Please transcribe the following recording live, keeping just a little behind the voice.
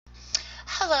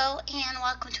Hello and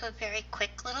welcome to a very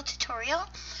quick little tutorial.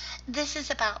 This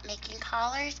is about making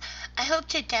collars. I hope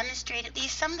to demonstrate at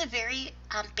least some of the very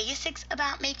basics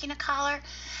about making a collar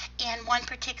and one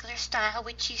particular style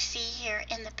which you see here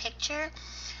in the picture.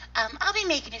 I'll be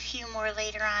making a few more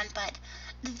later on, but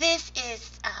this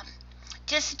is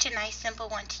just such a nice simple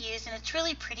one to use, and it's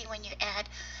really pretty when you add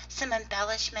some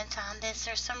embellishments on this.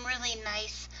 There's some really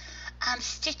nice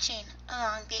stitching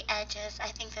along the edges. I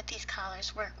think that these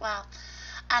collars work well.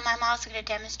 I'm also going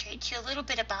to demonstrate to you a little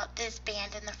bit about this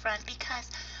band in the front because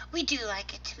we do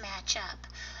like it to match up.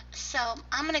 So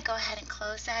I'm going to go ahead and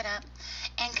close that up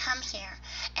and come here.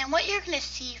 And what you're going to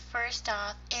see first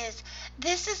off is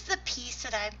this is the piece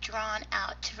that I've drawn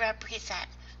out to represent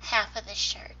half of the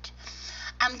shirt.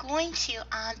 I'm going to,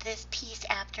 on this piece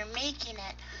after making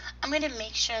it, I'm going to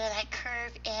make sure that I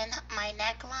curve in my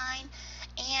neckline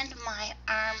and my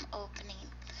arm opening.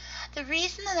 The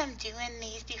reason that I'm doing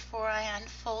these before I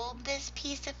unfold this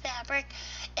piece of fabric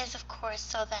is of course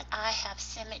so that I have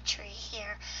symmetry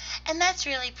here. And that's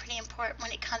really pretty important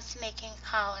when it comes to making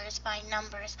collars by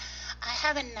numbers. I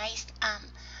have a nice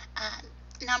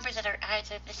numbers that are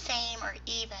either the same or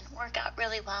even work out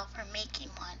really well for making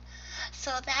one.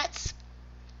 So that's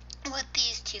what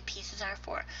these two pieces are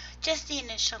for. Just the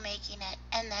initial making it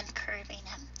and then curving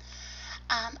them.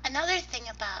 Another thing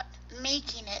about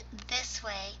making it this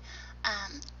way,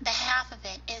 the half of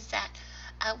it, is that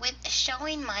with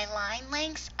showing my line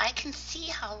lengths, I can see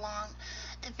how long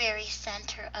the very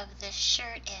center of this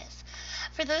shirt is.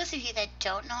 For those of you that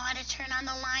don't know how to turn on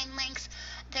the line lengths,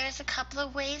 there's a couple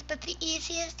of ways, but the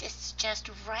easiest is to just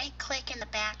right click in the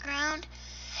background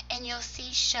and you'll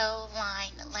see show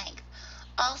line length.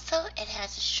 Also, it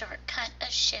has a shortcut of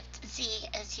Shift Z,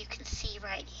 as you can see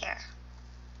right here.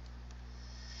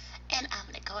 And I'm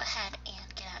going to go ahead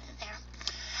and get out of there.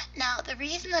 Now, the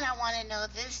reason that I want to know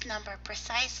this number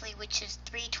precisely, which is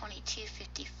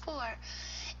 322.54,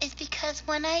 is because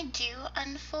when I do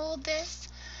unfold this,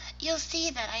 you'll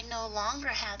see that I no longer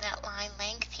have that line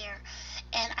length here,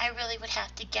 and I really would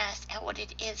have to guess at what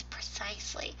it is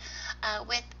precisely.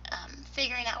 With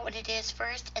figuring out what it is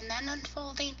first and then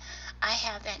unfolding, I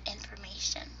have that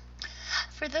information.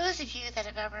 For those of you that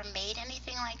have ever made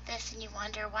anything like this and you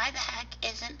wonder why the heck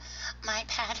isn't my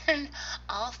pattern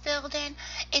all filled in,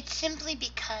 it's simply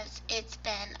because it's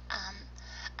been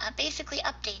basically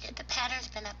updated. The pattern's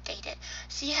been updated.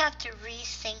 So you have to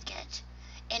resync it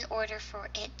in order for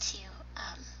it to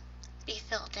be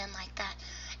filled in like that.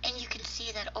 And you can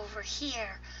see that over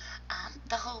here,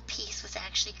 the whole piece was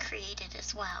actually created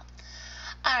as well.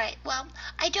 Alright, well,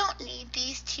 I don't need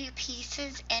these two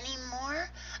pieces anymore.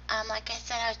 Like I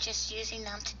said, I was just using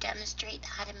them to demonstrate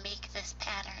how to make this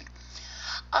pattern.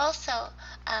 Also,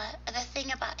 the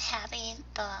thing about having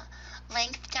the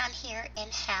length down here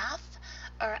in half,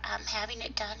 or having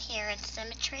it done here in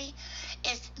symmetry,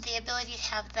 is the ability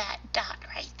to have that dot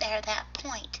right there, that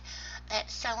point,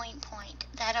 that sewing point,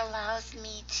 that allows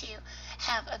me to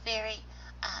have a very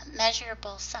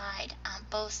measurable side on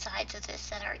both sides of this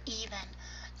that are even.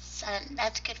 So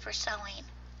that's good for sewing.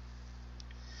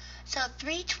 So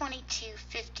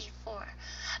 322.54.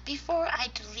 Before I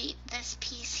delete this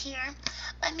piece here,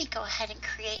 let me go ahead and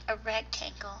create a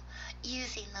rectangle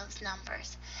using those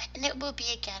numbers. And it will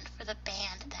be again for the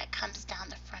band that comes down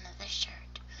the front of the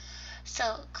shirt.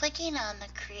 So clicking on the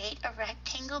create a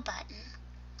rectangle button,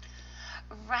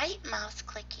 right mouse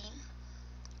clicking,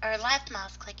 or left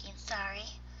mouse clicking,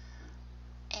 sorry.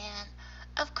 And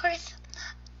of course,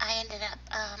 I ended up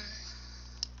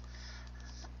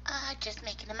just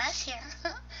making a mess here.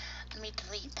 Let me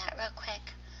delete that real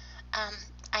quick. I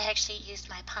actually used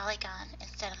my polygon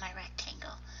instead of my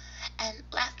rectangle. And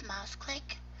left mouse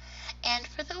click. And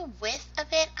for the width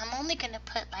of it, I'm only going to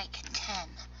put like 10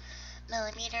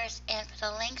 millimeters. And for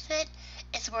the length of it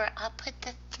is where I'll put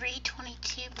the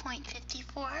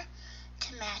 322.54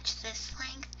 to match this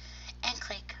length and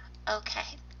click OK.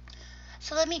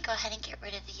 So let me go ahead and get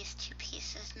rid of these two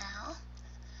pieces now.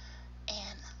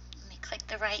 And let me click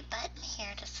the right button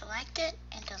here to select it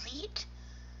and delete.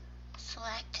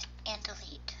 Select and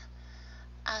delete.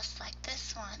 I'll select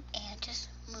this one and just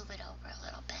move it over a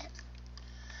little bit.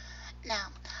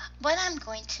 Now, what I'm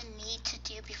going to need to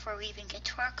do before we even get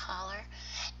to our collar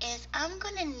is I'm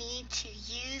going to need to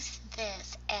use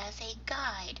this as a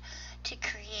guide to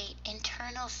create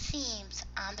internal seams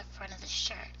on the front of the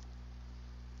shirt.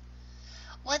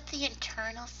 What the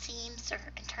internal seams or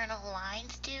internal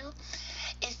lines do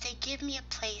is they give me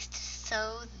a place to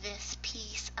sew this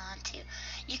piece onto.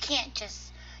 You can't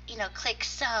just, click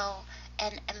sew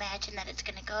and imagine that it's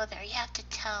going to go there. You have to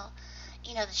tell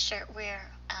the shirt where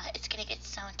it's going to get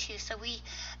sewn to. So we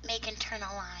make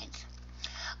internal lines.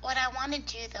 What I want to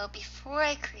do though, before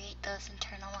I create those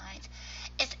internal lines,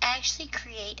 is actually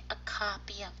create a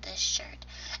copy of this shirt.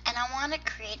 And I want to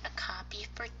create a copy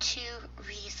for two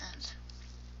reasons.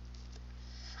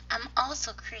 I'm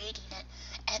also creating it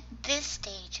at this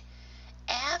stage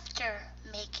after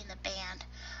making the band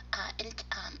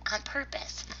on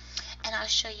purpose. And I'll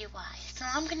show you why. So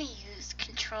I'm going to use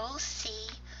Control C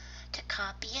to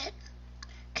copy it,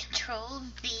 Control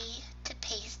V to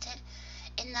paste it,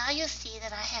 and now you'll see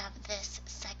that I have this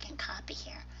second copy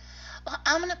here. Well,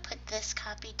 I'm going to put this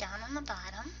copy down on the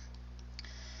bottom.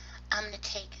 I'm going to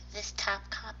take this top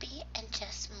copy and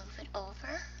just move it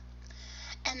over.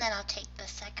 And then I'll take the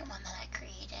second one that I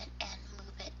created and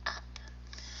move it up.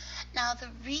 Now the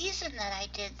reason that I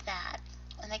did that,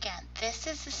 and again, this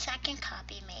is the second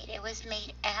copy made. It was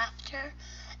made after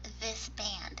this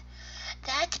band.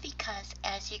 That's because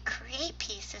as you create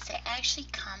pieces, they actually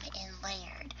come in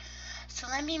layered. So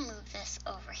let me move this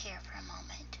over here for a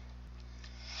moment.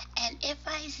 And if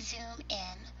I zoom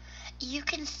in, you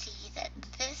can see that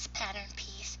this pattern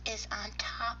piece is on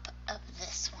top of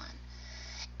this one.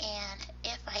 And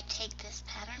if I take this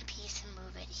pattern piece and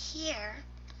move it here,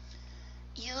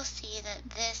 you'll see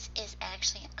that this is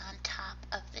actually on top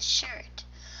of the shirt.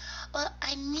 Well,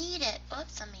 I need it,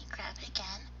 oops, let me grab it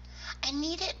again. I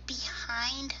need it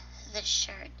behind the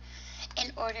shirt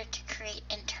in order to create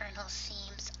internal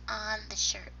seams on the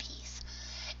shirt piece.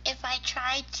 If I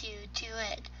tried to do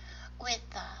it with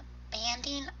the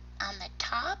banding on the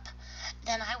top,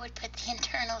 then I would put the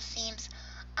internal seams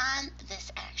on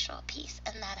this actual piece,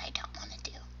 and that I don't want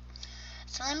to do.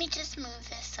 So let me just move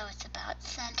this so it's about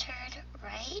centered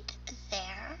right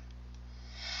there.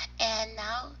 And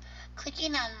now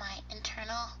clicking on my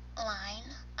internal line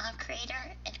on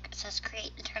Creator, it says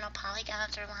create internal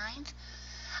polygons or lines.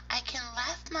 I can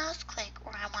left mouse click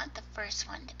where I want the first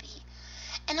one to be.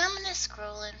 And I'm going to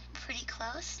scroll in pretty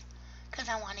close because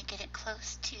I want to get it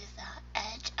close to the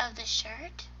edge of the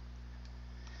shirt.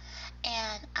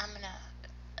 And I'm going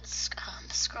to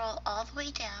scroll all the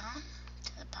way down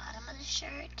to the bottom of the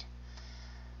shirt.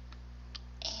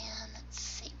 And let's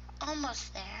see, we're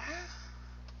almost there.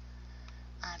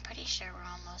 I'm pretty sure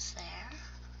we're almost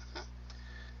there.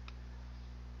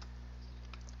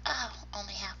 Oh,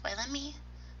 only halfway. Let me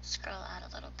scroll out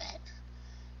a little bit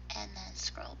and then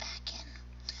scroll back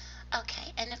in.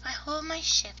 Okay, and if I hold my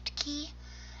shift key,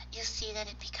 you'll see that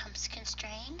it becomes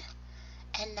constrained,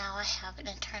 and now I have an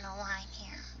internal line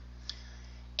here.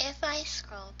 If I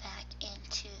scroll back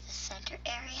into the center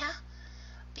area,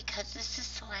 because this is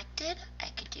selected, I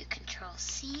could do Control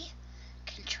C,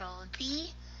 Control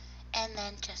V, and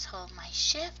then just hold my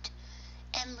shift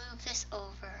and move this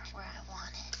over where I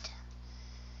want it.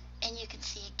 And you can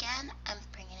see again, I'm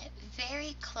bringing it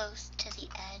very close to the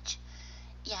edge,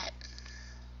 yet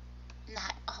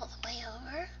not all the way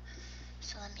over.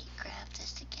 So let me grab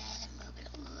this again and move it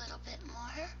a little bit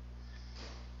more.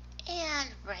 And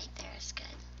right there is good.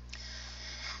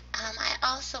 I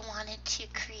also wanted to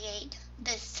create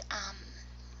this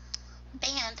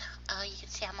band. Oh, you can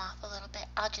see I'm off a little bit.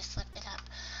 I'll just lift it up.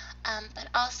 But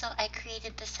also I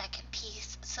created the second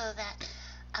piece so that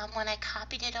when I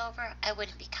copied it over, I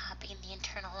wouldn't be copying the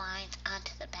internal lines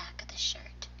onto the back of the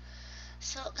shirt.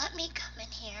 So let me come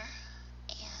in here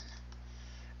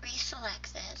and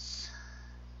reselect this.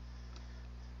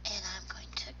 And I'm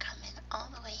going to come in all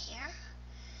the way here.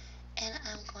 And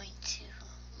I'm going to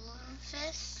move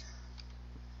this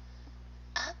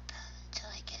up until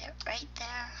I get it right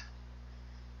there.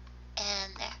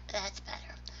 And there, that's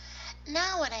better.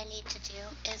 Now what I need to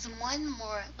do is one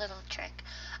more little trick.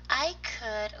 I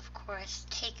could, of course,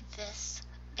 take this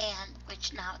band,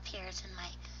 which now appears in my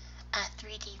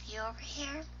 3D view over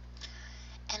here,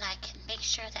 and I can make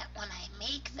sure that when I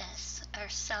make this, or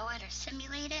sew it, or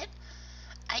simulate it,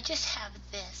 I just have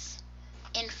this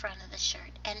in front of the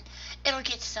shirt, and it'll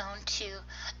get sewn to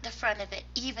the front of it,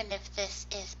 even if this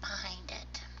is behind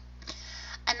it.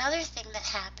 Another thing that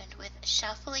happened with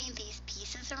shuffling these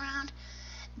pieces around,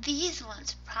 these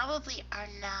ones probably are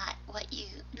not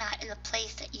in the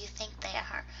place that you think they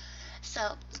are.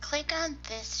 So click on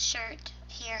this shirt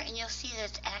here and you'll see that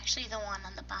it's actually the one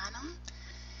on the bottom.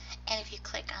 And if you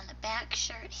click on the back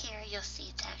shirt here, you'll see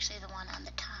it's actually the one on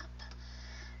the top.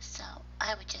 So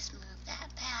I would just move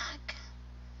that back,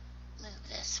 move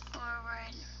this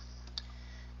forward,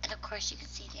 and of course you can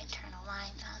see the internal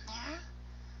lines on there.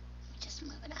 Let me just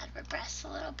move it out of abreast a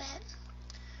little bit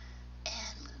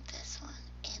and move this one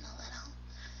in a little.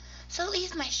 So at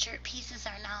least my shirt pieces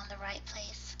are now in the right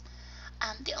place.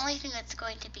 The only thing that's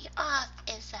going to be off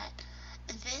is that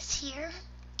This here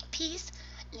piece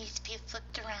needs to be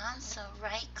flipped around, so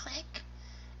right click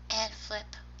and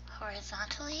flip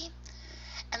horizontally.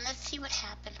 And let's see what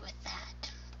happened with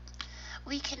that.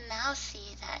 We can now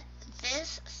see that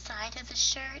this side of the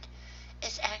shirt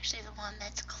is actually the one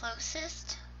that's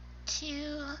closest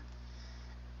to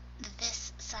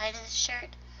this side of the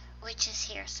shirt, which is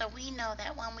here. So we know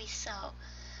that when we sew,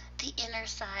 the inner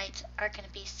sides are going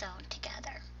to be sewn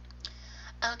together.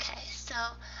 Okay, so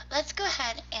let's go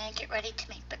ahead and get ready to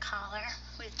make the collar.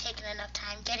 We've taken enough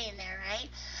time getting there, right?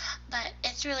 But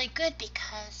it's really good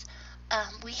because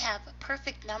we have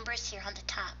perfect numbers here on the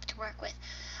top to work with.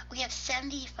 We have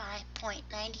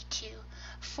 75.92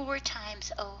 4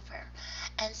 times over.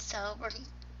 And so we're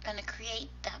going to create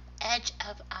the edge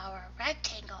of our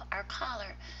rectangle, our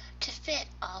collar, to fit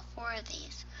all 4 of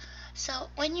these. So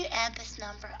when you add this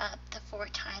number up the 4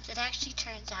 times, it actually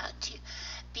turns out to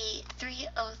be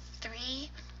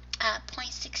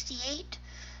 303.68.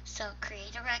 So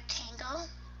create a rectangle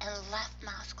and left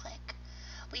mouse click.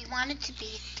 We want it to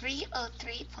be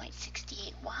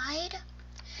 303.68 wide,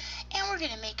 and we're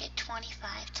going to make it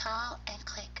 25 tall and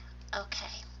click OK.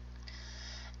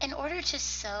 In order to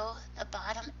sew the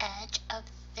bottom edge of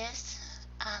this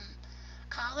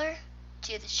collar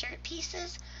to the shirt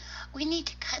pieces, we need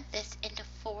to cut this into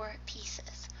 4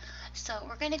 pieces. So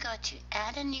we're going to go to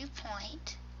add a new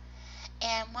point,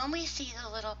 and when we see the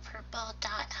little purple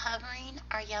dot hovering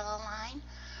our yellow line,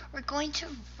 we're going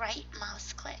to right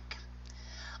mouse click.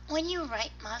 When you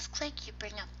right mouse click, you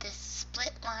bring up this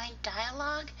split line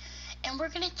dialog, and we're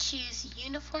going to choose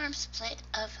uniform split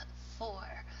of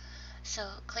 4. So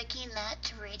clicking that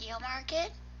to radio mark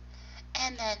it,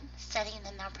 and then setting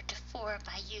the number to 4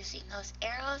 by using those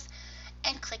arrows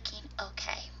and clicking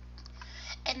OK.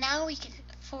 And now we can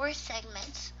 4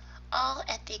 segments all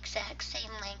at the exact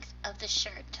same length of the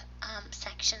shirt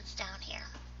sections down here.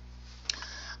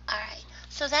 Alright,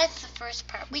 so that's the first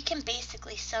part. We can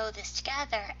basically sew this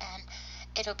together and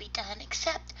it'll be done,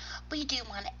 except we do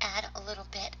want to add a little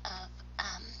bit of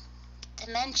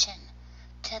dimension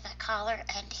to the collar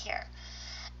end here.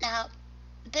 Now,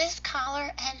 this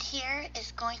collar end here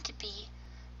is going to be,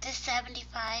 this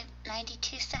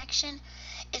 75.92 section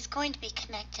is going to be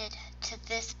connected to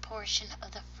this portion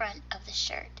of the front of the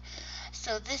shirt.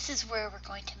 So this is where we're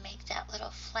going to make that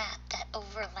little flap that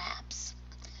overlaps.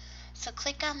 So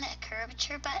click on that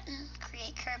curvature button,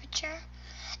 create curvature,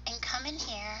 and come in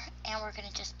here, and we're going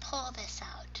to just pull this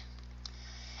out.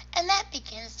 And that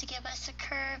begins to give us a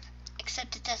curve,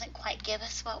 except it doesn't quite give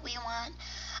us what we want.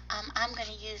 I'm going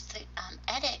to use the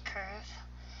edit curve,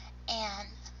 and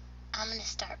I'm going to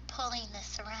start pulling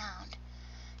this around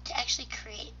to actually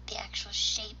create the actual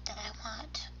shape that I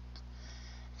want.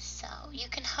 So you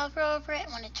can hover over it.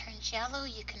 When it turns yellow,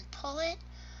 you can pull it.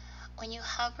 When you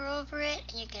hover over it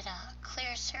and you get a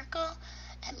clear circle,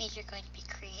 that means you're going to be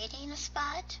creating a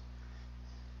spot.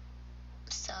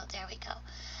 So there we go.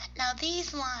 Now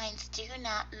these lines do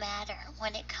not matter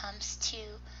when it comes to,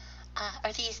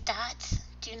 or these dots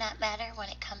do not matter when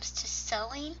it comes to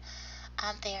sewing.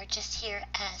 They are just here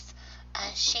as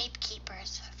shape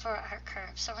keepers for our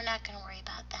curve, so we're not going to worry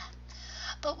about that.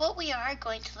 But what we are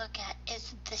going to look at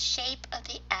is the shape of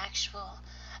the actual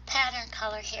pattern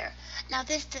color here. Now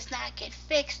this does not get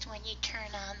fixed when you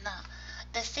turn on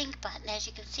the sync button. As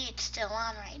you can see, it's still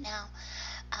on right now,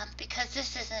 because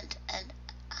this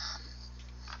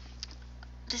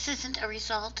isn't a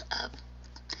result of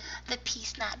the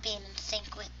piece not being in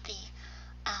sync with the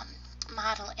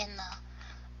model in the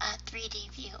 3D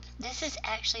view. This is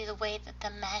actually the way that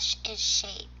the mesh is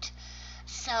shaped.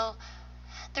 So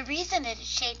the reason it is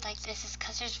shaped like this is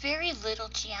because there's very little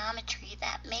geometry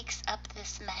that makes up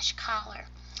this mesh collar.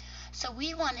 So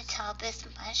we want to tell this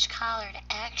mesh collar to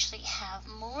actually have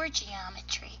more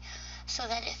geometry so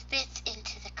that it fits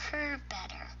into the curve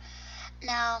better.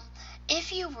 Now,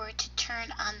 if you were to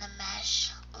turn on the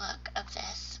mesh look of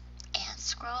this and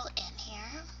scroll in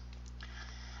here,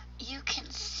 you can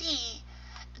see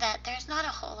that there's not a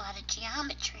whole lot of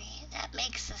geometry that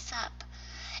makes this up.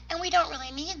 And we don't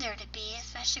really need there to be,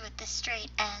 especially with the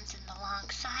straight ends and the long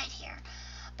side here.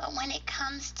 But when it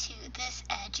comes to this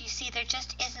edge, you see there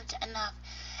just isn't enough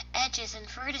edges and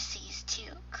vertices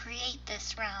to create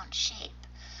this round shape.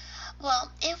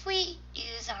 Well, if we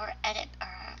use our edit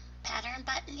or pattern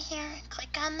button here and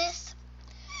click on this,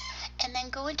 and then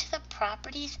go into the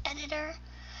properties editor,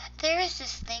 there is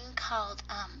this thing called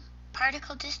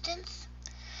particle distance.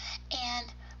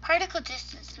 And particle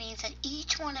distance means that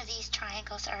each one of these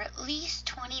triangles are at least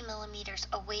 20 millimeters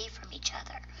away from each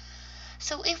other.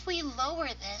 So if we lower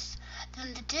this,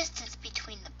 then the distance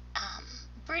between the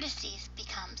vertices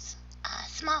becomes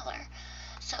smaller.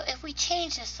 So if we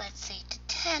change this, let's say to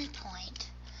 10 point,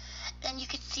 then you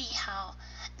can see how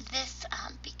this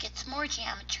gets more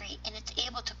geometry and it's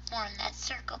able to form that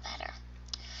circle better.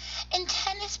 And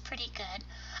 10 is pretty good.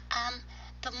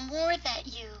 The more that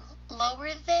you lower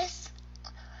this,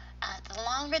 the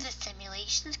longer the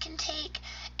simulations can take,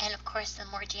 and of course the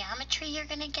more geometry you're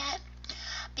going to get.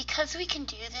 Because we can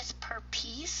do this per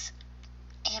piece,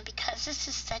 and because this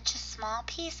is such a small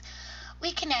piece,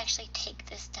 we can actually take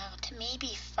this down to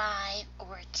maybe 5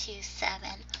 or to 7.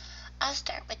 I'll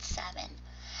start with 7.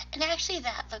 And actually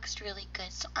that looks really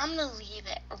good, so I'm going to leave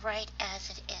it right as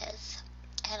it is.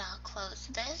 And I'll close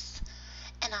this,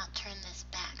 and I'll turn this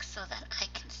back so that I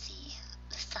can see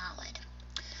the solid.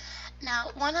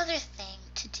 Now, one other thing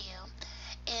to do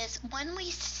is when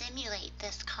we simulate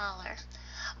this collar,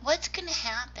 what's going to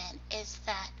happen is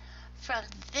that from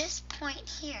this point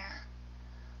here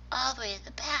all the way to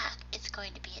the back, it's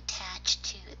going to be attached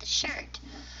to the shirt.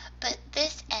 But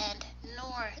this end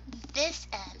nor this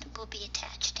end will be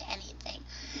attached to anything,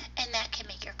 and that can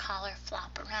make your collar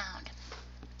flop around.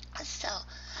 So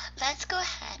let's go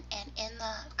ahead and in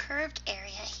the curved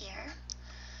area here,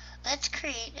 let's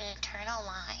create an internal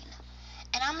line.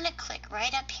 And I'm going to click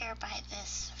right up here by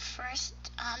this first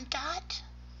dot,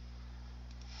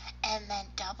 and then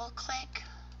double click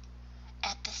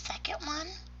at the second one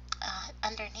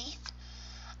underneath.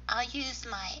 I'll use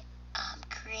my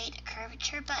create a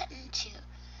curvature button to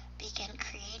begin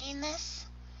creating this.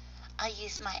 I'll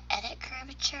use my edit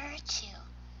curvature to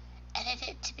edit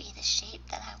it to be the shape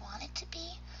that I want it to be.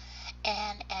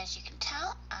 And as you can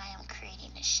tell, I am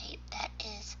creating a shape that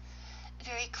is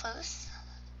very close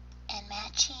and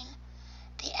matching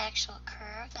the actual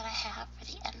curve that I have for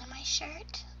the end of my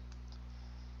shirt.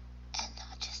 And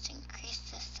I'll just increase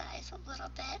this size a little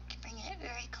bit, bringing it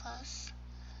very close.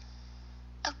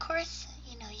 Of course,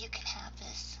 you can have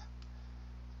this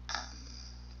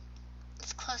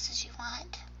as close as you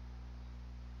want.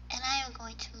 And I am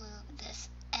going to move this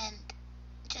end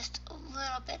just a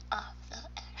little bit off the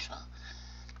actual.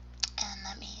 And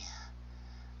let me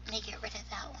get rid of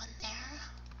that one there.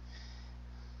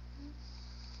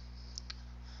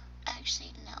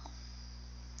 Actually, no.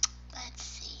 Let's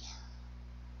see.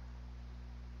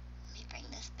 Let me bring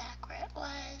this back where it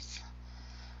was.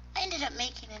 I ended up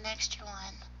making an extra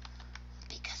one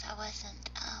because I wasn't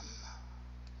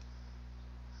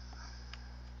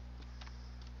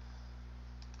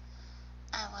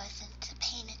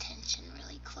paying attention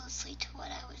really closely to what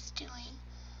I was doing.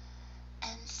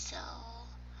 And so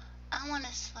I want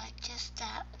to select just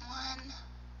that one.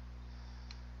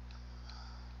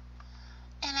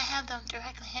 And I have them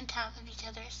directly on top of each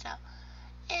other, so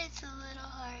it's a little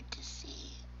hard to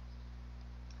see.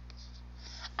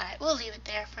 Alright, we'll leave it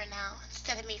there for now,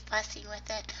 instead of me fussing with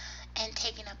it and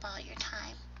taking up all your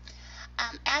time.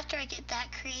 After I get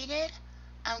that created,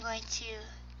 I'm going to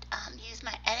use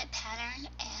my edit pattern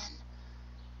and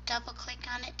double click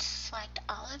on it to select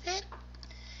all of it.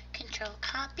 Control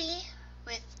copy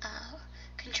with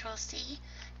Control C,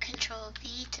 Control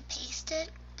V to paste it.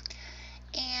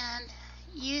 And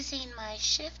using my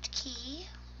shift key,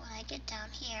 when I get down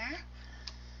here,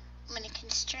 I'm going to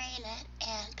constrain it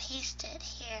and paste it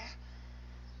here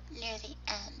near the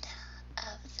end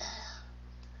of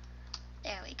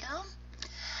there we go.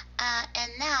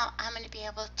 And now I'm going to be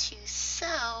able to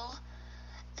sew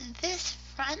this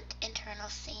front internal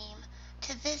seam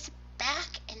to this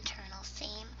back internal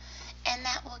seam, and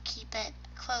that will keep it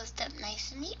closed up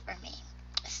nice and neat for me.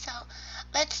 So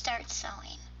let's start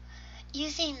sewing.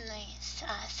 Using the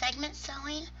segment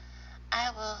sewing, I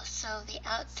will sew the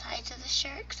outsides of the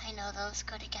shirt because I know those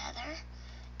go together,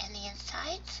 and the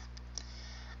insides.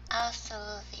 I'll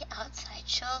sew the outside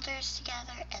shoulders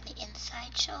together and the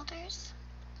inside shoulders.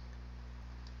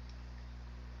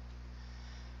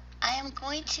 I am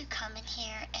going to come in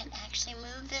here and actually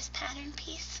move this pattern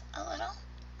piece a little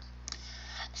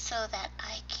so that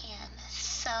I can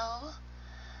sew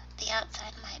the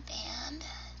outside of my band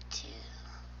to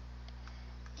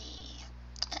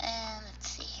and let's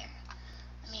see here.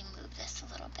 Let me move this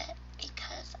a little bit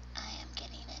because I am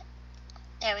getting it.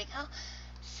 There we go.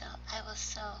 So I will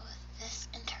sew this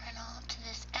internal to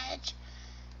this edge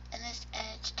and this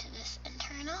edge to this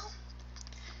internal.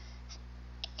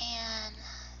 And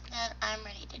then I'm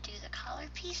ready to do the collar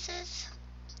pieces.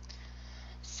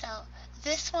 So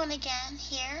this one again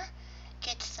here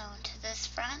gets sewn to this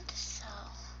front. So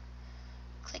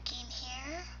clicking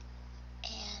here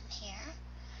and here.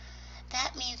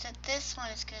 That means that this one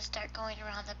is going to start going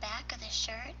around the back of the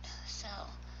shirt, so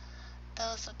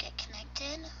those will get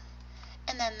connected,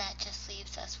 and then that just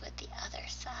leaves us with the other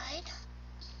side.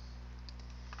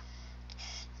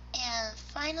 And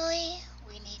finally,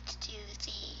 we need to do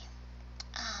the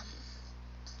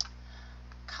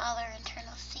collar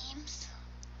internal seams.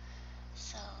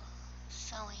 So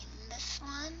sewing this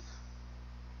one,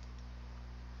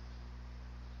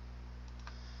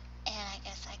 and I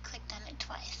guess I clicked on it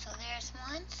twice. So there's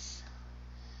once,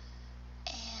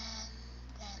 and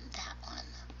then that one.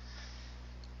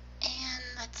 And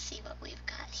let's see what we've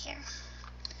got here.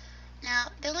 Now,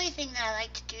 the only thing that I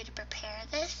like to do to prepare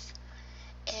this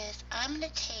is I'm going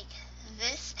to take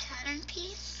this pattern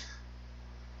piece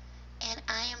and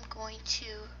I am going to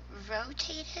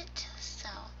rotate it. So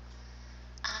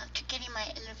after getting my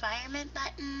environment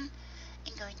button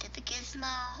and going to the gizmo,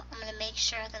 I'm going to make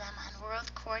sure that I'm on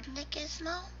world coordinate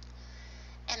gizmo,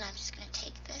 and I'm just going to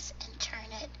take this and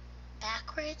turn it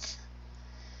backwards,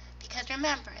 because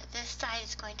remember, this side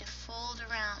is going to fold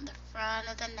around the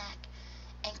front of the neck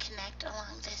and connect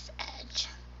along this edge.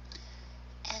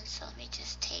 And so let me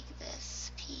just take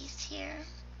this piece here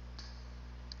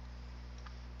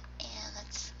and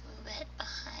let's move it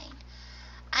behind.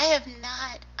 I have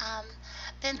not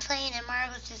been playing in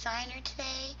Marvelous Designer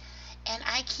today, and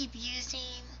I keep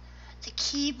using the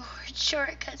keyboard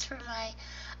shortcuts for my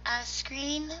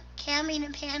screen camming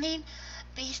and panning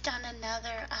based on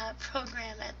another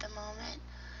program at the moment.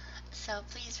 So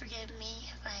please forgive me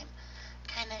if I'm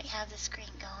kind of have the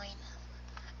screen going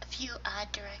a few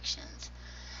odd directions.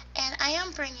 And I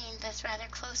am bringing this rather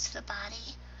close to the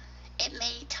body. It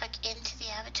may tuck into the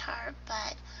avatar,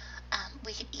 but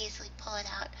we could easily pull it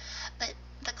out. But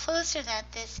the closer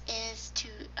that this is to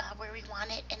where we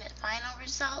want it in its final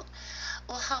result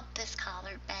will help this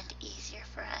collar bend easier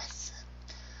for us.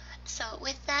 So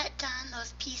with that done,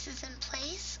 those pieces in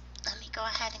place, let me go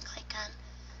ahead and click on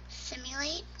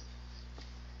Simulate.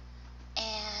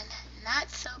 And not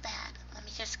so bad. Let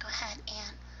me just go ahead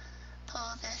and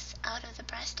pull this out of the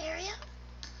breast area.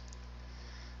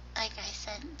 Like I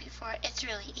said before, it's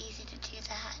really easy to do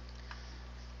that.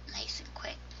 Nice and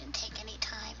quick, didn't take any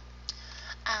time.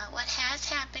 What has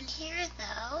happened here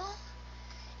though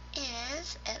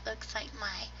is it looks like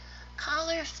my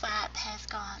collar flap has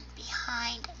gone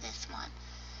behind this one.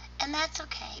 And that's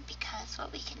okay, because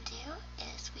what we can do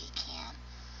is we can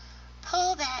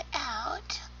pull that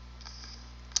out.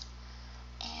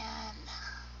 And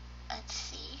let's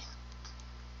see.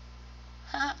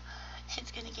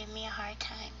 It's going to give me a hard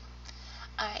time.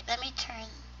 Alright, let me turn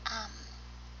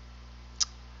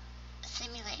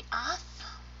Simulate off.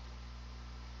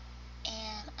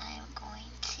 And I'm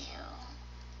going to,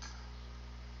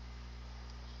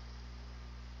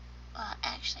 well,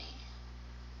 actually,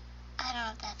 I don't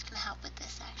know if that's going to help with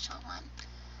this actual one.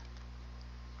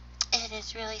 It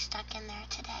is really stuck in there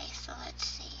today, so let's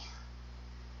see.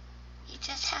 You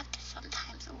just have to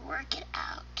sometimes work it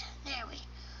out. There we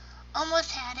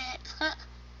almost had it.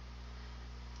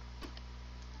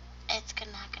 It's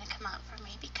not going to come out for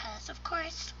me because, of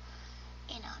course,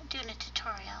 you know, doing a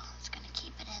tutorial is going to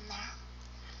keep it in there.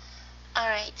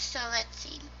 Alright, so let's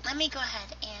see. Let me go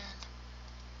ahead and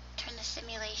turn the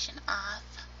simulation off.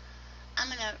 I'm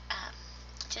going to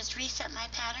just reset my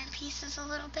pattern pieces a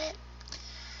little bit.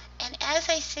 And as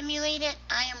I simulate it,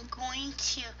 I am going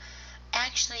to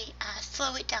actually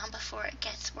slow it down before it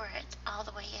gets where it's all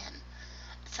the way in.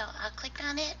 So I'll click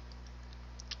on it,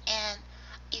 and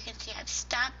you can see I've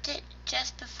stopped it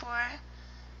just before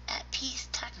that piece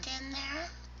tucked in there.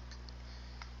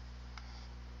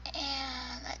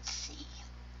 And let's see.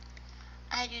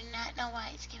 I do not know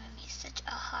why it's giving me such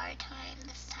a hard time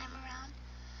this time around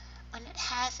when it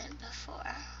hasn't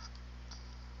before.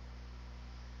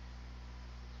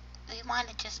 We want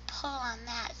to just pull on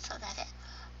that so that it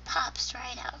pops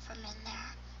right out from in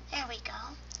there. There we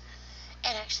go.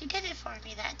 It actually did it for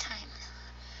me that time.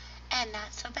 And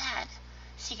not so bad.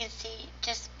 So you can see,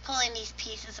 just pulling these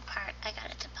pieces apart, I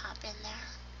got it to pop in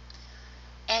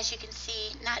there. As you can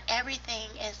see, not everything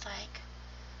is like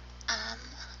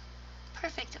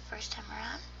perfect the first time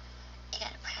around. You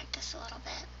gotta practice a little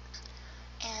bit.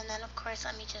 And then of course,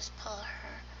 let me just pull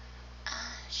her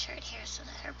shirt here so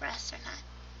that her breasts are not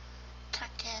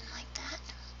tucked in like that.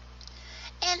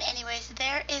 And anyways,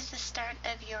 there is the start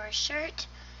of your shirt,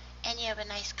 and you have a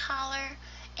nice collar,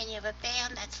 and you have a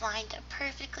band that's lined up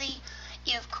perfectly.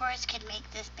 You of course can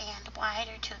make this band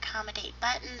wider to accommodate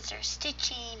buttons or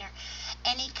stitching or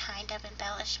any kind of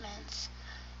embellishments.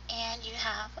 And you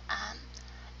have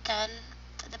done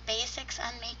the basics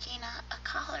on making a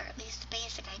collar, at least the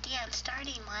basic idea on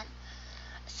starting one.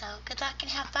 So good luck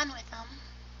and have fun with them.